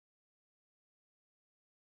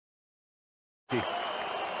And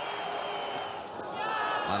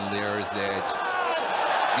there is the edge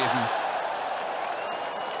given.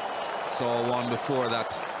 Saw one before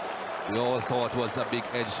that we all thought was a big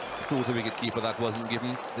edge through the wicket keeper. That wasn't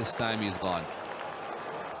given. This time he's gone.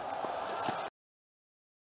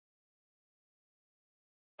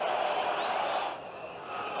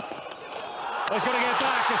 He's got to get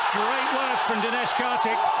back. It's great work from Dinesh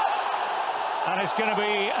Karthik. And it's going to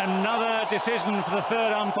be another decision for the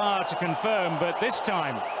third umpire to confirm. But this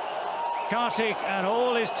time, Karthik and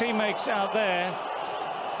all his teammates out there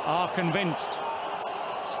are convinced.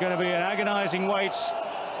 It's going to be an agonising wait.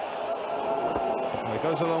 Well, he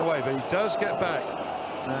goes a long way, but he does get back.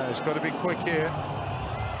 No, it's got to be quick here.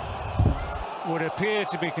 Would appear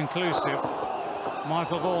to be conclusive.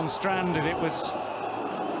 Michael Vaughan stranded. It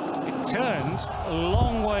turned a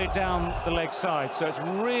long way down the leg side, so it's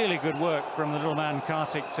really good work from the little man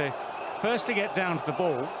Karthik to first to get down to the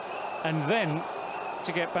ball and then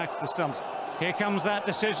to get back to the stumps. Here comes that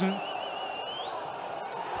decision.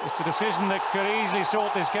 It's a decision that could easily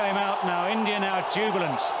sort this game out now. India now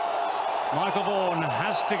jubilant. Michael Vaughan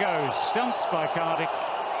has to go. Stumps by Karthik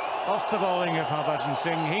off the bowling of Harbhajan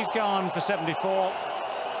Singh. He's gone for 74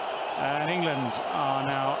 and England are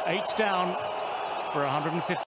now 8 down for 150.